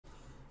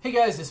Hey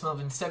guys, it's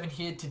Melvin7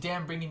 here. Today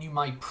I'm bringing you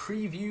my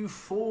preview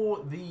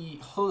for the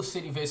Hull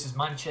City versus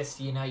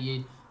Manchester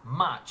United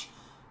match.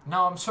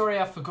 Now I'm sorry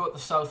I forgot the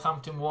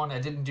Southampton one. I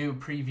didn't do a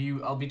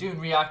preview. I'll be doing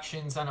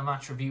reactions and a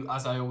match review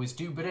as I always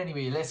do. But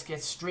anyway, let's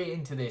get straight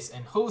into this.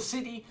 And Hull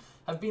City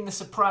have been the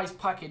surprise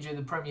package of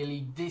the Premier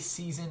League this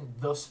season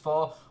thus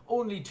far.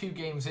 Only 2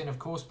 games in, of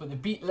course, but they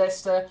beat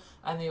Leicester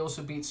and they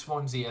also beat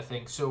Swansea, I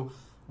think. So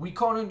we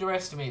can't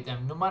underestimate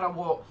them, no matter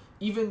what.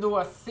 Even though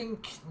I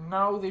think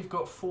now they've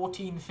got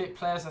 14 fit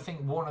players, I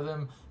think one of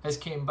them has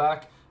came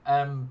back.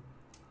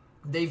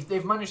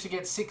 They've managed to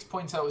get 6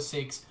 points out of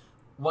 6,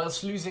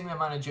 whilst losing their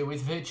manager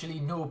with virtually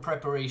no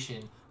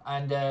preparation.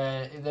 And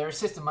their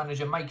assistant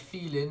manager, Mike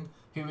Phelan,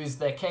 who is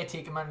their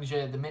caretaker manager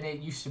at the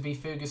minute, used to be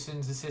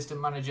Ferguson's assistant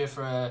manager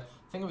for, I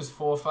think it was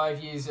 4 or 5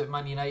 years at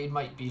Man United,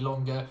 might be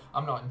longer,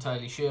 I'm not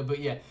entirely sure. But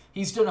yeah,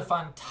 he's done a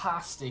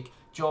fantastic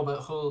job at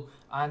Hull,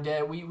 and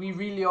we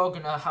really are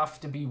going to have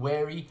to be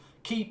wary.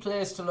 Key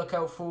players to look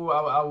out for,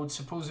 I would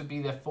suppose, would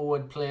be their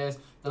forward players,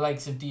 the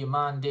likes of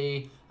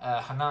Diamande,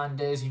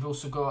 Hernandez. You've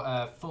also got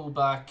a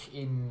fullback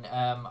in,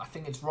 I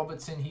think it's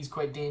Robertson, he's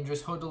quite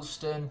dangerous,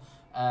 Huddleston,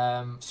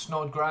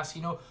 Snodgrass.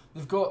 You know,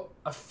 they've got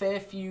a fair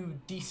few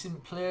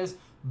decent players,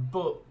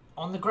 but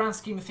on the grand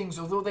scheme of things,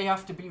 although they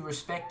have to be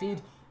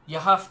respected, you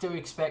have to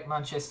expect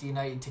Manchester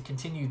United to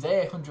continue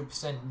their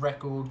 100%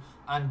 record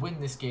and win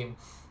this game.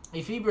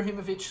 If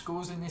Ibrahimovic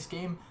scores in this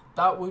game,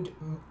 that would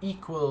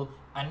equal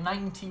a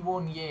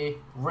 91-year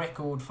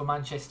record for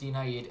Manchester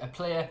United. A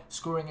player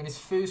scoring in his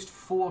first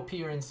 4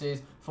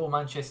 appearances for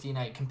Manchester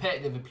United,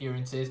 competitive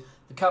appearances,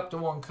 the Cup to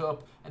 1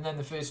 Cup, and then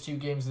the first 2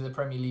 games of the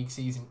Premier League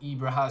season.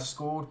 Ibra has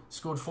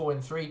scored 4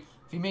 and 3.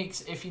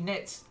 If he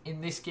nets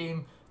in this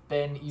game,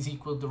 then he's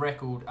equalled the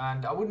record,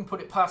 and I wouldn't put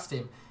it past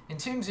him. In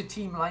terms of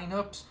team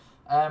lineups,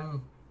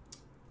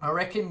 I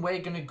reckon we're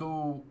going to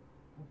go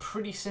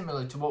pretty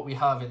similar to what we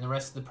have in the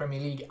rest of the Premier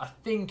League. I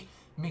think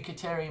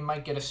Mkhitaryan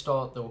might get a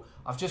start though.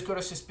 I've just got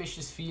a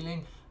suspicious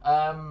feeling.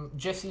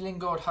 Jesse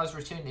Lingard has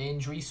returned to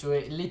injury, so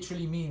it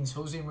literally means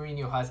Jose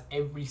Mourinho has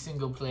every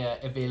single player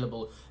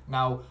available.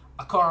 Now,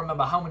 I can't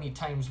remember how many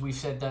times we've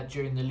said that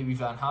during the Louis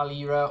van Gaal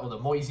era or the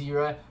Moyes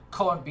era.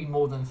 Can't be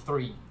more than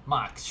 3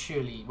 max,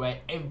 surely, where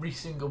every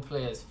single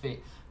player is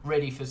fit,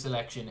 ready for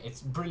selection.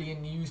 It's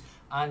brilliant news,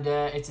 and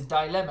it's a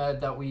dilemma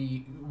that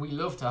we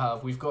love to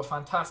have. We've got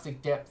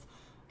fantastic depth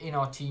in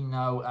our team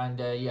now, and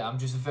yeah, I'm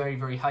just very,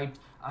 very hyped.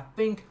 I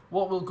think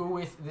what we'll go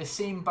with, the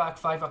same back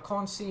 5. I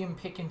can't see him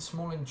picking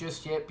Smalling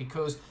just yet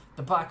because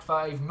the back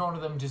 5, none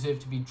of them deserve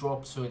to be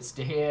dropped. So it's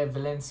De Gea,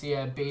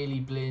 Valencia, Bailey,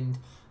 Blind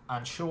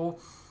and Shaw.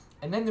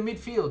 And then the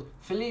midfield,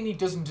 Fellaini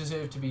doesn't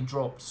deserve to be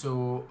dropped,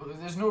 so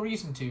there's no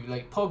reason to.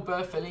 Like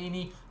Pogba,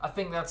 Fellaini, I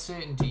think that's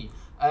certainty.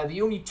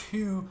 The only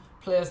 2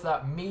 players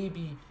that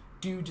maybe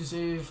do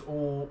deserve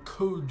or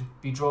could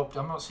be dropped,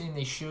 I'm not saying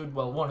they should,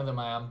 well, one of them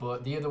I am,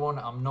 but the other one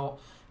I'm not,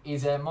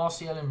 is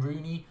Martial and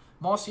Rooney.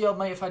 Martial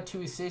might have had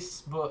 2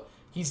 assists, but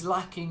he's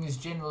lacking his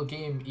general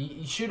game.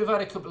 He should have had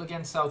a couple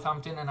against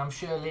Southampton, and I'm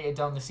sure later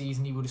down the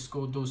season he would have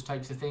scored those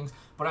types of things.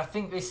 But I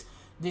think this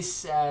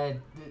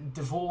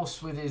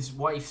divorce with his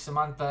wife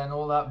Samantha and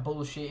all that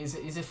bullshit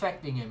is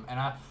affecting him. And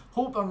I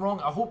hope I'm wrong.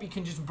 I hope he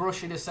can just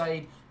brush it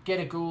aside, get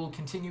a goal,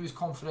 continue his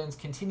confidence,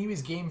 continue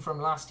his game from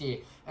last year.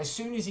 As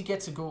soon as he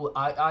gets a goal,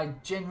 I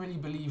genuinely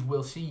believe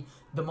we'll see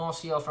the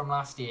Martial from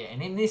last year.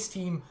 And in this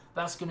team,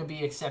 that's going to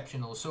be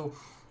exceptional. So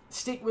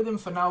stick with him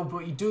for now,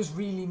 but he does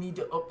really need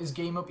to up his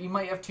game up. He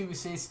might have 2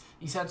 assists.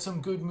 He's had some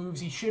good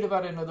moves. He should have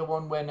had another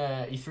one when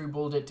he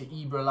through-balled it to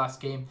Ibra last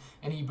game,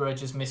 and Ibra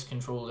just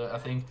miscontrolled it, I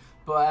think.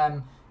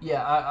 But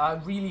yeah,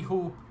 I really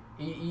hope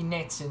he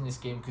nets in this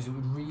game because it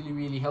would really,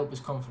 really help his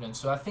confidence.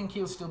 So I think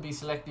he'll still be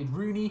selected.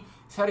 Rooney,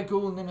 he's had a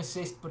goal and an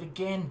assist, but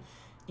again,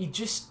 he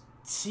just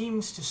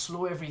seems to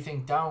slow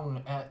everything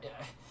down.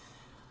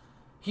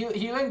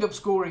 He'll end up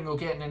scoring or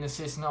getting an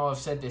assist. Now I've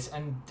said this,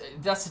 and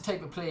that's the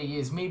type of player he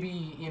is.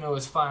 Maybe, you know,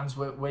 as fans,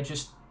 we're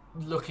just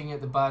looking at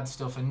the bad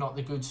stuff and not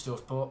the good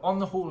stuff. But on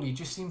the whole, he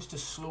just seems to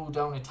slow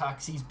down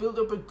attacks. He's built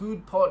up a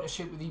good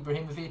partnership with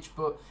Ibrahimovic,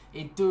 but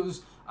it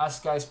does, as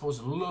Sky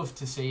Sports love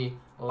to say,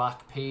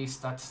 lack pace.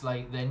 That's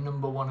like their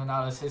 #1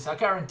 analysis. I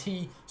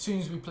guarantee as soon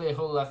as we play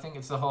Hull, I think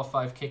it's the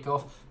 5:30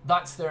 kickoff,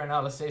 that's their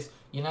analysis.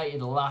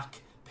 United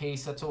lack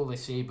pace, that's all they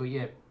say. But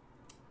yeah,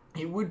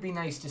 it would be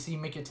nice to see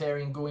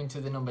Mkhitaryan go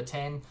into the number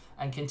 10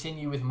 and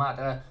continue with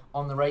Mata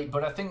on the right.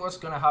 But I think what's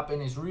going to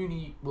happen is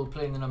Rooney will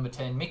play in the number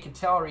 10.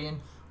 Mkhitaryan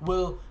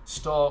will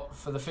start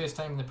for the first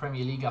time in the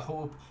Premier League, I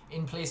hope,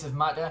 in place of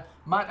Mata.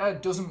 Mata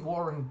doesn't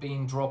warrant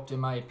being dropped, in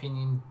my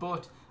opinion,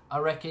 but I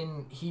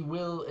reckon he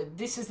will.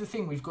 This is the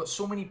thing, we've got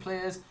so many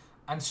players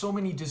and so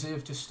many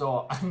deserve to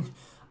start.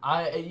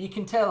 And you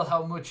can tell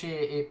how much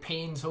it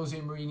pains Jose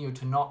Mourinho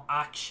to not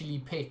actually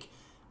pick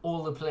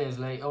all the players.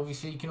 Like,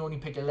 obviously you can only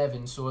pick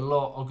 11, so a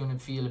lot are going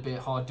to feel a bit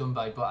hard done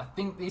by, but I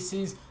think this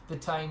is the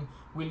time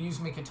we'll use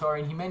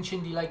Mkhitaryan. He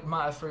mentioned he liked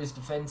Mata for his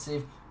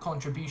defensive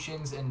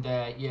contributions, and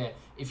yeah,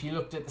 if you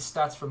looked at the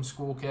stats from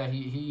Squawka,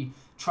 he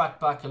tracked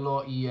back a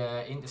lot, he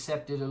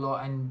intercepted a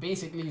lot, and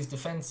basically his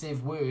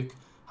defensive work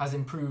has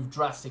improved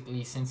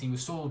drastically since he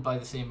was sold by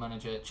the same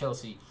manager at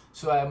Chelsea.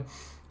 So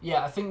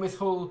yeah, I think with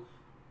Hull,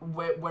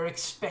 we're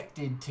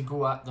expected to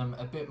go at them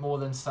a bit more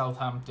than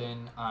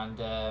Southampton,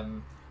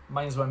 and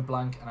mine's went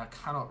blank, and I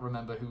cannot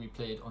remember who we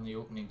played on the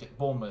opening day.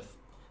 Bournemouth,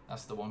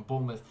 that's the one,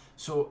 Bournemouth.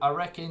 So I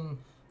reckon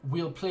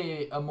we'll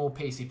play a more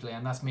pacey player,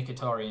 and that's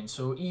Mkhitaryan.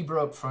 So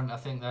Ibra up front, I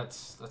think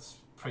that's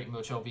pretty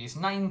much obvious.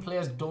 9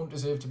 players don't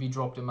deserve to be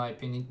dropped, in my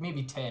opinion,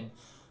 maybe 10.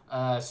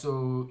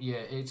 So yeah,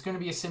 it's going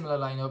to be a similar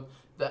lineup.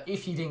 That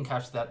if you didn't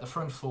catch that, the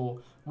front 4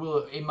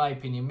 will, in my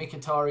opinion,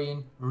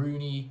 Mkhitaryan,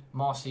 Rooney,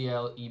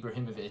 Martial,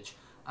 Ibrahimovic.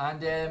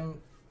 And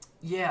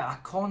yeah, I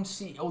can't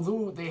see,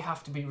 although they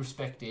have to be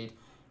respected,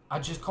 I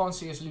just can't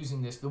see us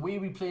losing this. The way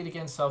we played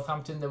against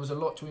Southampton, there was a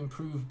lot to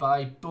improve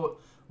by, but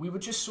we were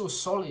just so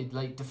solid,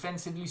 like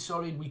defensively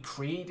solid. We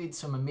created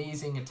some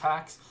amazing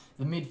attacks.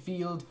 The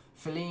midfield,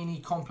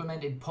 Fellaini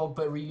complemented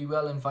Pogba really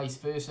well and vice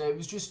versa. It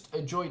was just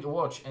a joy to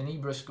watch, and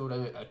Ibra scored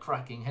a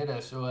cracking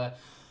header. So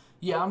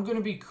yeah, I'm going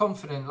to be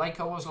confident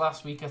like I was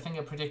last week. I think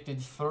I predicted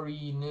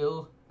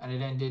 3-0 and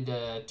it ended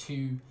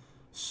 2,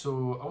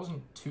 so I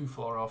wasn't too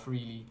far off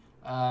really.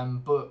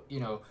 But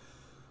you know,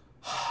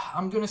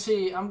 I'm gonna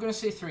say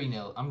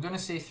 3-0. I'm gonna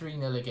say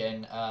 3-0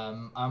 again.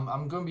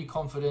 I'm gonna be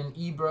confident.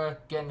 Ibra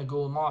getting a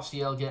goal,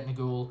 Martial getting a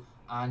goal,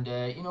 and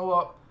you know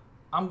what?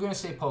 I'm gonna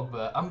say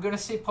Pogba. I'm gonna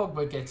say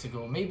Pogba gets a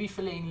goal. Maybe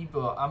Fellaini,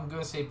 but I'm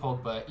gonna say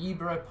Pogba.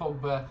 Ibra,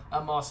 Pogba,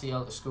 and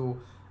Martial to score.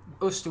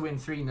 Us to win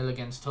 3-0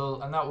 against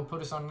Hull, and that would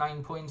put us on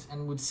 9 points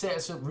and would set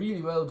us up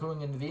really well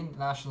going into the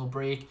international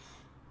break,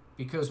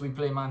 because we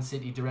play Man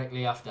City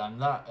directly after, and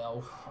that,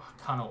 I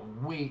cannot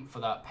wait for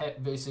that. Pep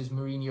versus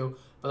Mourinho,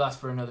 but that's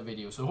for another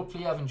video. So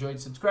hopefully you have enjoyed.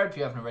 Subscribe if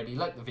you haven't already,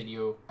 like the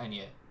video, and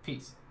yeah,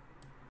 peace.